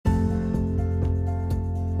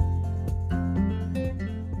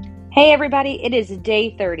Hey everybody, it is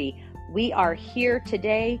day 30. We are here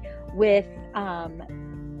today with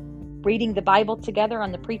reading the Bible together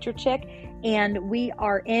on the Preacher Chick, and we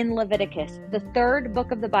are in Leviticus, the third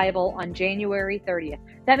book of the Bible on January 30th.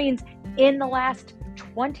 That means in the last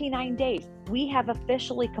 29 days, we have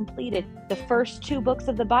officially completed the first two books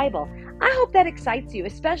of the Bible. I hope that excites you,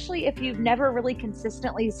 especially if you've never really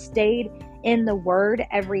consistently stayed in the Word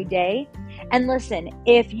every day. And listen,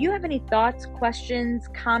 if you have any thoughts, questions,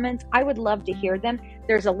 comments, I would love to hear them.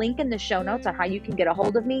 There's a link in the show notes on how you can get a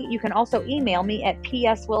hold of me. You can also email me at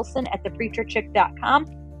pswilson@thepreacherchick.com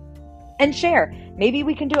and share. Maybe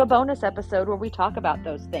we can do a bonus episode where we talk about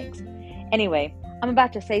those things. Anyway, I'm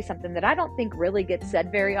about to say something that I don't think really gets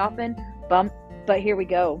said very often, but here we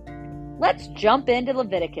go. Let's jump into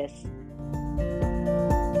Leviticus.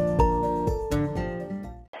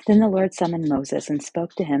 Then the Lord summoned Moses and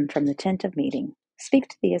spoke to him from the tent of meeting. Speak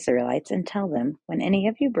to the Israelites and tell them, when any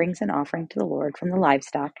of you brings an offering to the Lord from the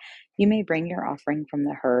livestock, you may bring your offering from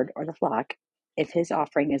the herd or the flock. If his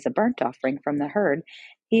offering is a burnt offering from the herd,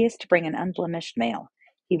 he is to bring an unblemished male.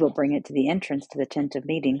 He will bring it to the entrance to the tent of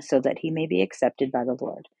meeting so that he may be accepted by the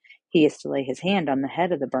Lord. He is to lay his hand on the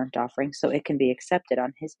head of the burnt offering so it can be accepted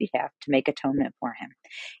on his behalf to make atonement for him.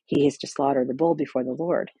 He is to slaughter the bull before the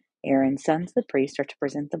Lord. Aaron's sons, the priests, are to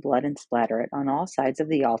present the blood and splatter it on all sides of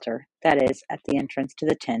the altar, that is, at the entrance to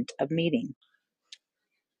the tent of meeting.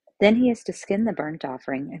 Then he is to skin the burnt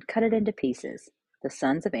offering and cut it into pieces. The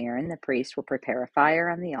sons of Aaron, the priest, will prepare a fire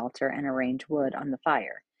on the altar and arrange wood on the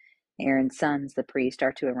fire. Aaron's sons, the priest,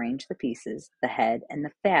 are to arrange the pieces, the head, and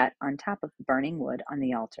the fat on top of the burning wood on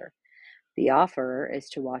the altar. The offerer is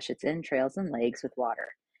to wash its entrails and legs with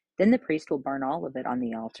water. Then the priest will burn all of it on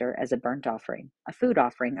the altar as a burnt offering, a food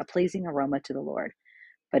offering, a pleasing aroma to the Lord.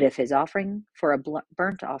 But if his offering for a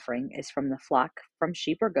burnt offering is from the flock, from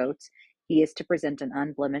sheep or goats, he is to present an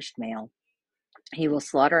unblemished male. He will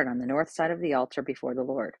slaughter it on the north side of the altar before the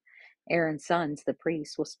Lord. Aaron's sons, the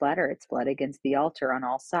priests, will splatter its blood against the altar on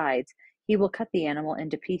all sides. He will cut the animal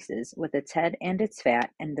into pieces with its head and its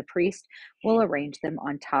fat, and the priest will arrange them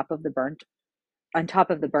on top of the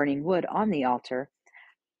burning wood on the altar,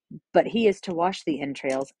 but he is to wash the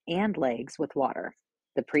entrails and legs with water.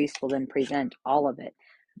 The priest will then present all of it,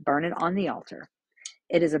 burn it on the altar.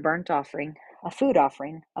 It is a burnt offering, a food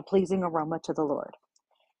offering, a pleasing aroma to the Lord.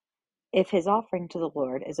 If his offering to the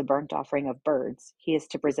Lord is a burnt offering of birds, he is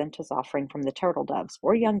to present his offering from the turtle doves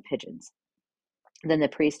or young pigeons. Then the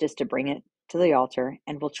priest is to bring it to the altar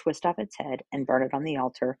and will twist off its head and burn it on the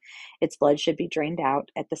altar. Its blood should be drained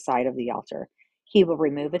out at the side of the altar. He will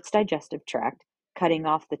remove its digestive tract, cutting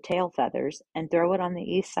off the tail feathers, and throw it on the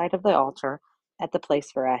east side of the altar at the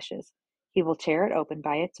place for ashes. He will tear it open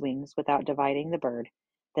by its wings without dividing the bird.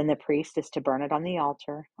 Then the priest is to burn it on the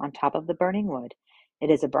altar, on top of the burning wood. It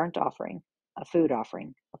is a burnt offering, a food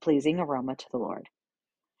offering, a pleasing aroma to the Lord.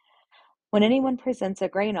 When anyone presents a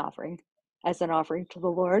grain offering as an offering to the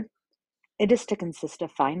Lord, it is to consist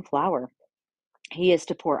of fine flour. He is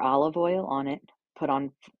to pour olive oil on it,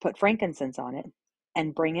 put frankincense on it,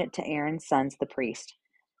 and bring it to Aaron's sons, the priest.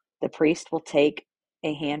 The priest will take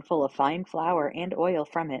a handful of fine flour and oil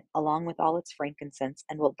from it, along with all its frankincense,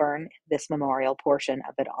 and will burn this memorial portion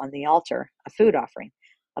of it on the altar, a food offering,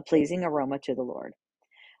 a pleasing aroma to the Lord.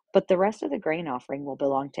 But the rest of the grain offering will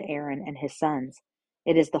belong to Aaron and his sons.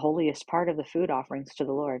 It is the holiest part of the food offerings to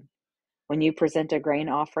the Lord. When you present a grain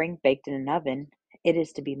offering baked in an oven, it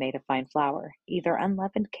is to be made of fine flour, either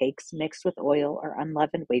unleavened cakes mixed with oil or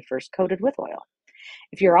unleavened wafers coated with oil.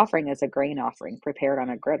 If your offering is a grain offering prepared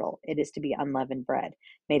on a griddle, it is to be unleavened bread,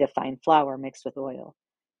 made of fine flour mixed with oil.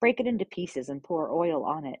 Break it into pieces and pour oil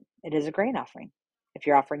on it. It is a grain offering. If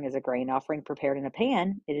your offering is a grain offering prepared in a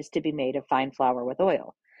pan, it is to be made of fine flour with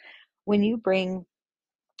oil. When you bring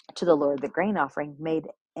to the Lord the grain offering made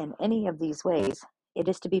in any of these ways, it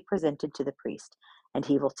is to be presented to the priest, and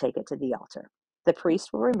he will take it to the altar. The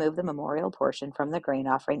priest will remove the memorial portion from the grain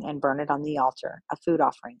offering and burn it on the altar, a food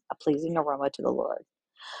offering, a pleasing aroma to the Lord.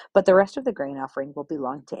 But the rest of the grain offering will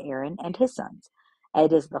belong to Aaron and his sons.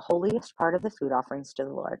 It is the holiest part of the food offerings to the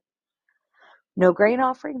Lord. No grain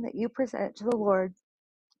offering that you present to the Lord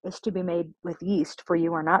is to be made with yeast, for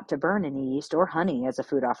you are not to burn any yeast or honey as a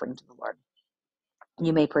food offering to the Lord.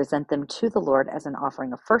 You may present them to the Lord as an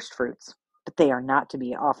offering of first fruits, but they are not to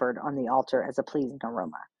be offered on the altar as a pleasing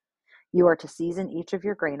aroma. You are to season each of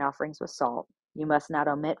your grain offerings with salt. You must not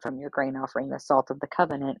omit from your grain offering the salt of the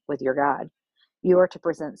covenant with your God. You are to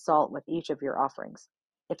present salt with each of your offerings.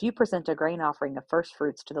 If you present a grain offering of first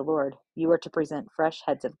fruits to the Lord, you are to present fresh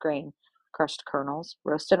heads of grain, crushed kernels,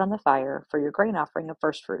 roasted on the fire, for your grain offering of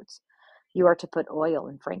first fruits. You are to put oil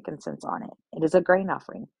and frankincense on it. It is a grain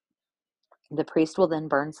offering. The priest will then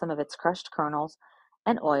burn some of its crushed kernels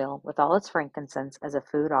and oil with all its frankincense as a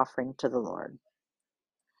food offering to the Lord.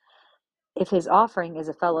 If his offering is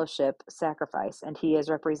a fellowship sacrifice and he is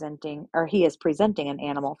presenting an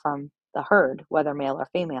animal from the herd, whether male or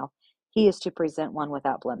female, he is to present one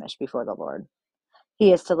without blemish before the Lord.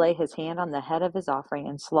 He is to lay his hand on the head of his offering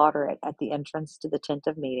and slaughter it at the entrance to the tent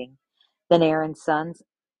of meeting. Then Aaron's sons,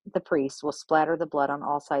 the priests, will splatter the blood on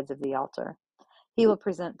all sides of the altar. He will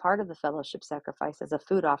present part of the fellowship sacrifice as a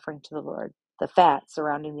food offering to the Lord, the fat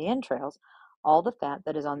surrounding the entrails, all the fat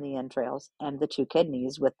that is on the entrails, and the 2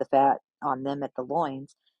 kidneys with the fat on them at the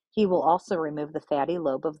loins. He will also remove the fatty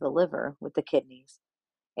lobe of the liver with the kidneys.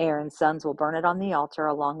 Aaron's sons will burn it on the altar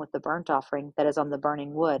along with the burnt offering that is on the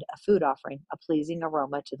burning wood, a food offering, a pleasing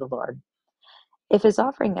aroma to the Lord. If his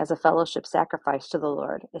offering as a fellowship sacrifice to the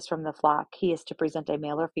Lord is from the flock, he is to present a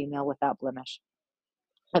male or female without blemish.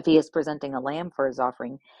 If he is presenting a lamb for his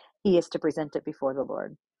offering, he is to present it before the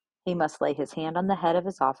Lord. He must lay his hand on the head of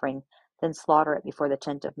his offering, then slaughter it before the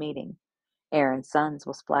tent of meeting. Aaron's sons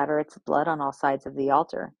will splatter its blood on all sides of the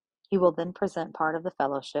altar. He will then present part of the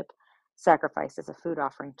fellowship sacrifice as a food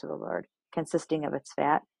offering to the Lord, consisting of its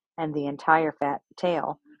fat and the entire fat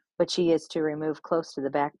tail, which he is to remove close to the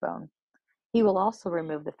backbone. He will also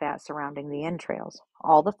remove the fat surrounding the entrails,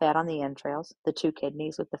 all the fat on the entrails, the 2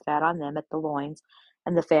 kidneys with the fat on them at the loins,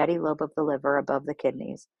 and the fatty lobe of the liver above the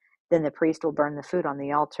kidneys. Then the priest will burn the food on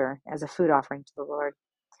the altar as a food offering to the Lord.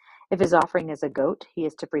 If his offering is a goat, he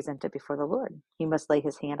is to present it before the Lord. He must lay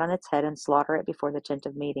his hand on its head and slaughter it before the tent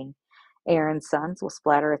of meeting. Aaron's sons will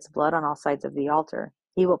splatter its blood on all sides of the altar.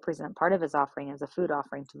 He will present part of his offering as a food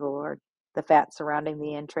offering to the Lord. The fat surrounding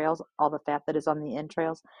the entrails, all the fat that is on the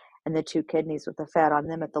entrails, and the 2 kidneys with the fat on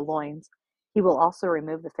them at the loins. He will also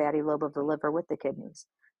remove the fatty lobe of the liver with the kidneys.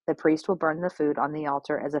 The priest will burn the food on the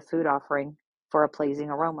altar as a food offering for a pleasing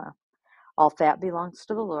aroma. All fat belongs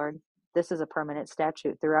to the Lord. This is a permanent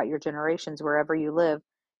statute throughout your generations wherever you live.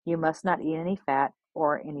 You must not eat any fat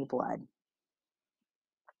or any blood.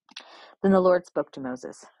 Then the Lord spoke to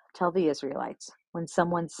Moses, "Tell the Israelites, when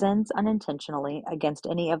someone sins unintentionally against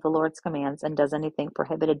any of the Lord's commands and does anything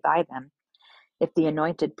prohibited by them, if the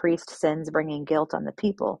anointed priest sins bringing guilt on the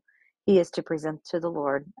people, he is to present to the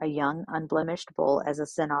Lord a young, unblemished bull as a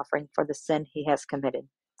sin offering for the sin he has committed.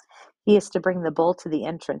 He is to bring the bull to the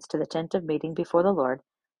entrance to the tent of meeting before the Lord,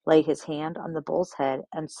 lay his hand on the bull's head,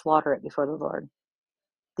 and slaughter it before the Lord.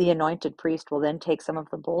 The anointed priest will then take some of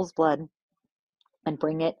the bull's blood and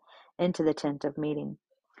bring it into the tent of meeting.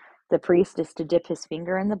 The priest is to dip his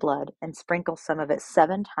finger in the blood and sprinkle some of it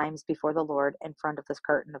 7 times before the Lord in front of the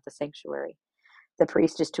curtain of the sanctuary. The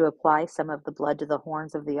priest is to apply some of the blood to the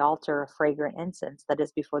horns of the altar of fragrant incense that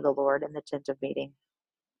is before the Lord in the tent of meeting.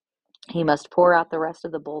 He must pour out the rest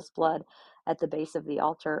of the bull's blood at the base of the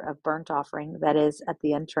altar of burnt offering that is at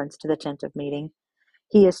the entrance to the tent of meeting.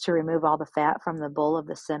 He is to remove all the fat from the bull of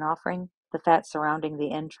the sin offering, the fat surrounding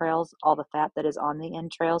the entrails, all the fat that is on the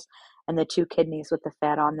entrails, and the 2 kidneys with the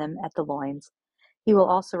fat on them at the loins. He will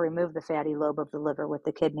also remove the fatty lobe of the liver with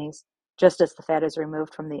the kidneys, just as the fat is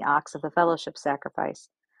removed from the ox of the fellowship sacrifice.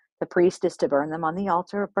 The priest is to burn them on the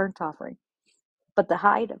altar of burnt offering. But the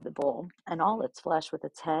hide of the bull, and all its flesh with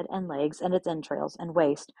its head and legs and its entrails and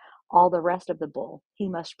waist, all the rest of the bull, he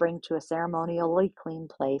must bring to a ceremonially clean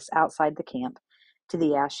place outside the camp, to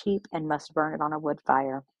the ash heap, and must burn it on a wood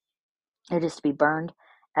fire. It is to be burned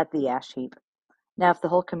at the ash heap. Now, if the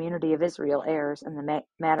whole community of Israel errs, and the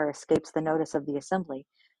matter escapes the notice of the assembly,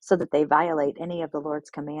 so that they violate any of the Lord's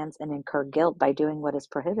commands and incur guilt by doing what is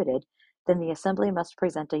prohibited, then the assembly must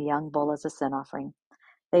present a young bull as a sin offering.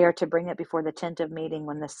 They are to bring it before the tent of meeting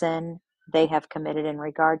when the sin they have committed in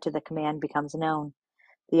regard to the command becomes known.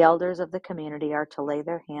 The elders of the community are to lay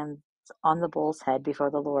their hands on the bull's head before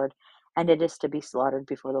the Lord, and it is to be slaughtered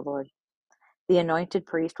before the Lord. The anointed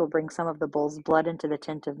priest will bring some of the bull's blood into the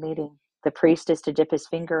tent of meeting. The priest is to dip his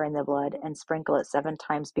finger in the blood and sprinkle it 7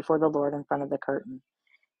 times before the Lord in front of the curtain.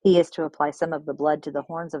 He is to apply some of the blood to the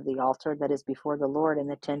horns of the altar that is before the Lord in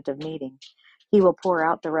the tent of meeting. He will pour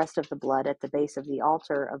out the rest of the blood at the base of the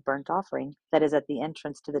altar of burnt offering that is at the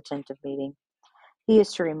entrance to the tent of meeting. He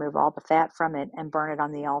is to remove all the fat from it and burn it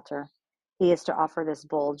on the altar. He is to offer this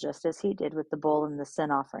bull just as he did with the bull in the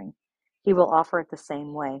sin offering. He will offer it the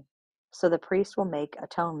same way. So the priest will make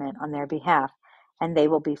atonement on their behalf, and they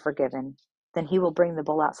will be forgiven. Then he will bring the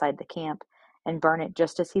bull outside the camp and burn it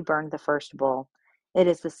just as he burned the first bull. It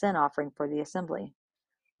is the sin offering for the assembly.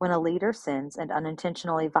 When a leader sins and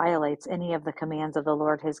unintentionally violates any of the commands of the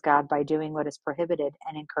Lord his God by doing what is prohibited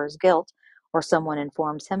and incurs guilt, or someone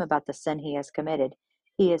informs him about the sin he has committed,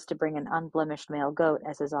 he is to bring an unblemished male goat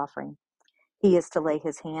as his offering. He is to lay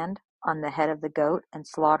his hand on the head of the goat and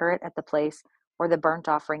slaughter it at the place where the burnt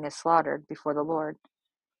offering is slaughtered before the Lord.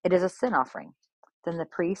 It is a sin offering. Then the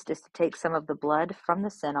priest is to take some of the blood from the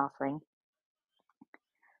sin offering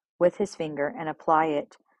with his finger and apply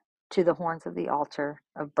it to the horns of the altar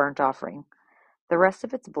of burnt offering. The rest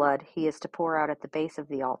of its blood he is to pour out at the base of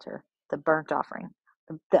the altar, the burnt offering,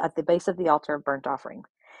 at the base of the altar of burnt offering.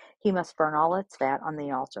 He must burn all its fat on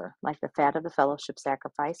the altar, like the fat of the fellowship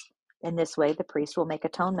sacrifice. In this way, the priest will make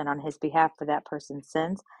atonement on his behalf for that person's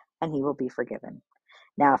sins, and he will be forgiven.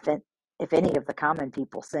 Now, if any of the common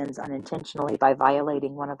people sins unintentionally by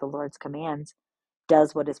violating one of the Lord's commands,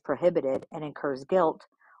 does what is prohibited, and incurs guilt,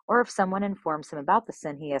 or if someone informs him about the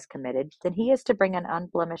sin he has committed, then he is to bring an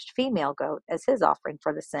unblemished female goat as his offering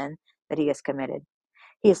for the sin that he has committed.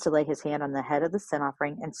 He is to lay his hand on the head of the sin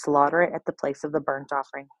offering and slaughter it at the place of the burnt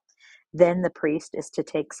offering. Then the priest is to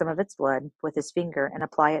take some of its blood with his finger and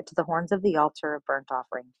apply it to the horns of the altar of burnt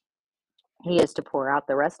offering. He is to pour out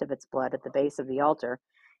the rest of its blood at the base of the altar.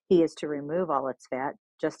 He is to remove all its fat,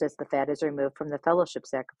 just as the fat is removed from the fellowship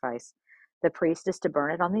sacrifice. The priest is to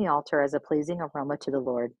burn it on the altar as a pleasing aroma to the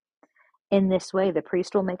Lord. In this way, the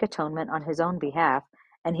priest will make atonement on his own behalf,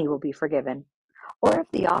 and he will be forgiven. Or if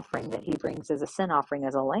the offering that he brings is a sin offering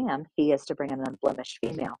as a lamb, he is to bring an unblemished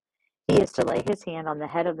female. He is to lay his hand on the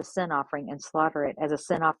head of the sin offering and slaughter it as a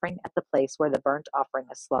sin offering at the place where the burnt offering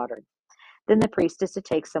is slaughtered. Then the priest is to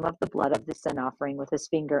take some of the blood of the sin offering with his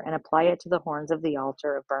finger and apply it to the horns of the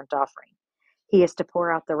altar of burnt offering. He is to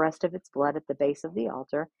pour out the rest of its blood at the base of the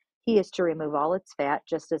altar. He is to remove all its fat,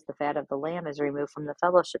 just as the fat of the lamb is removed from the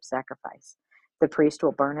fellowship sacrifice. The priest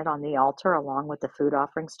will burn it on the altar along with the food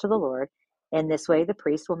offerings to the Lord. In this way, the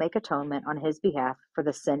priest will make atonement on his behalf for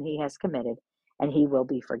the sin he has committed, and he will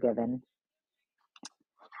be forgiven.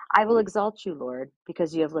 I will exalt you, Lord,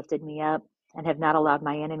 because you have lifted me up and have not allowed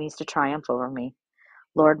my enemies to triumph over me.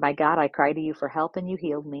 Lord my God, I cried to you for help, and you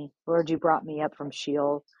healed me. Lord, you brought me up from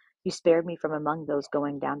Sheol. You spared me from among those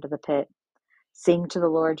going down to the pit. Sing to the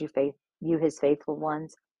Lord, you his faithful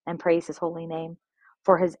ones, and praise his holy name.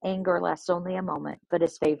 For his anger lasts only a moment, but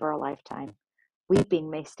his favor a lifetime. Weeping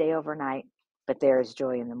may stay overnight, but there is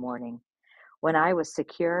joy in the morning. When I was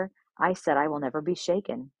secure, I said, I will never be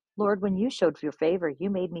shaken. Lord, when you showed your favor, you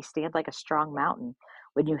made me stand like a strong mountain.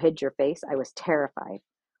 When you hid your face, I was terrified.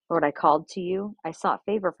 Lord, I called to you. I sought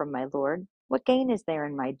favor from my Lord. What gain is there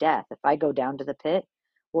in my death if I go down to the pit?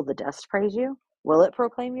 Will the dust praise you? Will it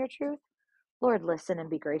proclaim your truth? Lord, listen and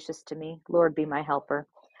be gracious to me. Lord, be my helper.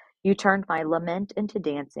 You turned my lament into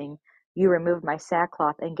dancing. You removed my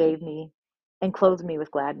sackcloth and clothed me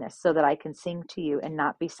with gladness, so that I can sing to you and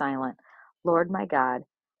not be silent. Lord my God,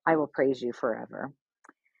 I will praise you forever.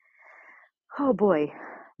 Oh boy,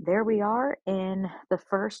 there we are in the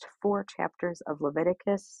first 4 chapters of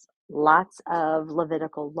Leviticus. Lots of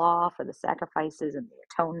Levitical law for the sacrifices and the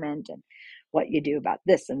atonement and what you do about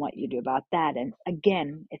this and what you do about that. And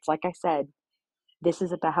again, it's like I said, this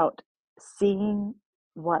is about seeing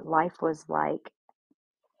what life was like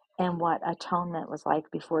and what atonement was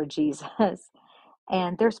like before Jesus.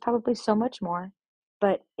 And there's probably so much more,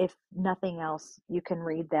 but if nothing else, you can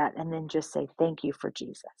read that and then just say, thank you for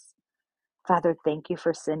Jesus. Father, thank you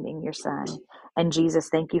for sending your son. And Jesus,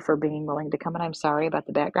 thank you for being willing to come. And I'm sorry about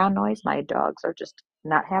the background noise. My dogs are just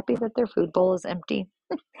not happy that their food bowl is empty.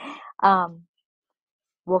 um,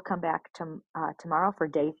 we'll come back to, tomorrow for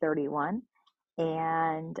day 31.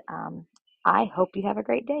 And I hope you have a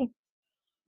great day.